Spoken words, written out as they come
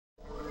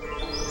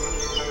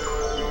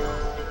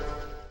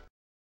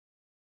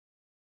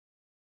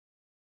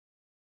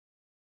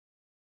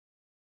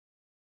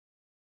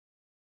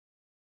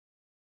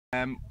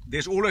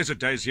There's always a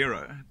day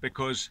zero,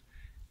 because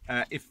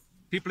if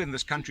people in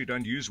this country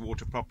don't use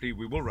water properly,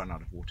 we will run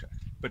out of water.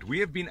 But we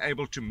have been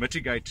able to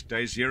mitigate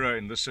day zero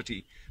in this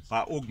city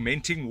by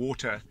augmenting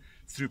water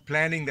through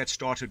planning that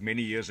started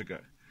many years ago.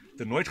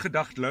 The Nooit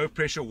Gedacht low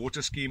pressure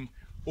water scheme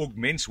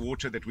augments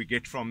water that we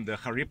get from the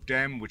Trollip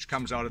Dam, which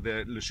comes out of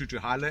the Lesotho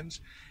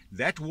highlands.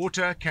 That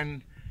water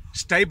can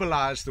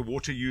stabilize the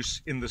water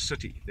use in the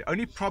city. The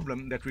only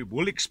problem that we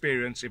will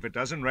experience if it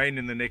doesn't rain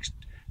in the next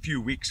few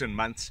weeks and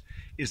months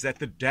is that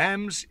the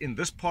dams in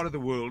this part of the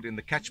world, in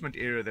the catchment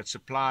area that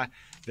supply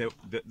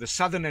the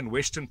southern and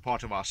western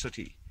part of our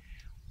city,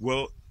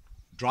 will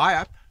dry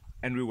up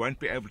and we won't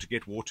be able to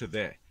get water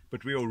there.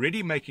 But we're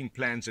already making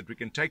plans that we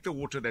can take the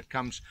water that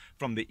comes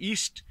from the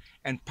east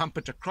and pump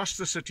it across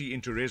the city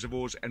into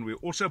reservoirs, and we're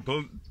also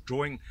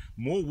drawing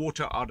more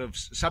water out of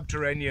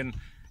subterranean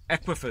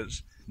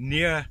aquifers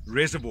near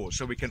reservoirs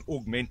so we can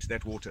augment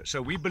that water.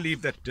 So we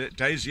believe that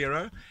day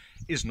zero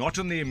is not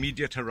on the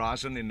immediate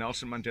horizon in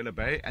Nelson Mandela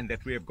Bay, and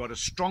that we have got a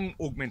strong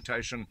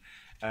augmentation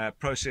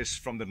process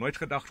from the Nooit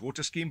Gedacht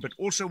water scheme, but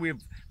also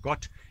we've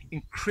got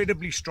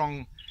incredibly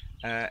strong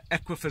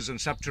aquifers and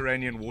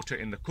subterranean water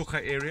in the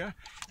Kucha area,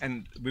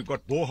 and we've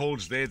got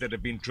boreholes there that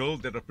have been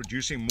drilled that are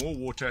producing more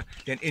water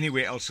than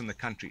anywhere else in the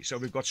country. So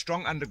we've got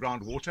strong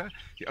underground water.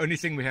 The only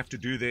thing we have to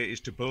do there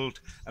is to build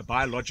a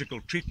biological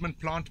treatment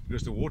plant,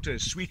 because the water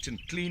is sweet and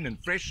clean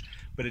and fresh,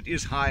 but it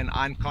is high in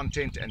iron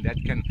content, and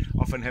that can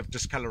often have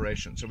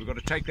discoloration. So we've got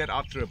to take that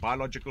out through a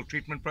biological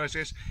treatment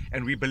process,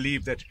 and we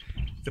believe that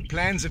the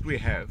plans that we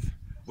have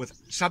with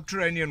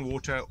subterranean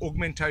water,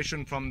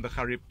 augmentation from the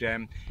Trollip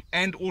Dam,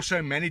 and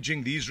also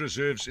managing these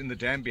reserves in the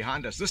dam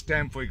behind us. This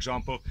dam, for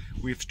example,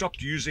 we've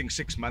stopped using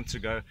 6 months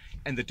ago,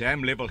 and the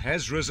dam level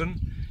has risen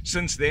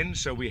since then,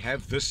 so we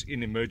have this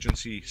in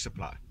emergency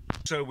supply.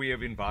 So we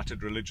have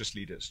invited religious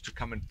leaders to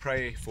come and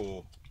pray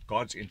for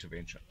God's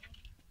intervention.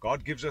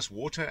 God gives us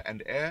water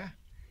and air.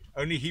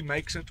 Only He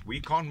makes it.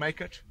 We can't make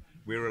it.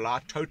 We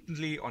rely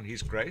totally on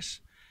His grace.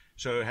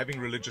 So having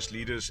religious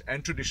leaders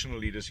and traditional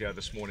leaders here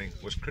this morning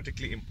was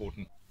critically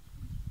important.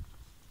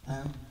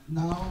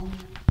 Now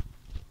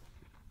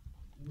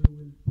we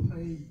will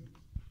pray,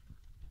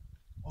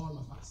 all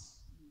of us.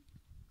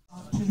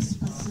 Our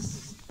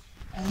trespasses,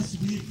 as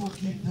we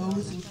forgive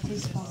those who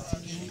trespass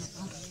against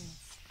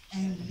us,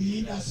 and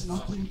lead us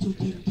not into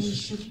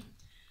temptation,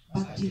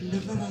 but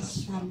deliver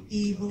us from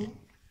evil.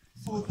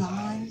 For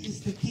thine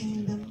is the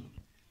kingdom,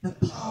 the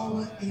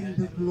power and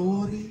the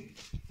glory,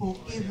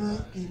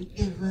 forever and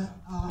ever.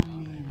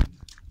 Amen.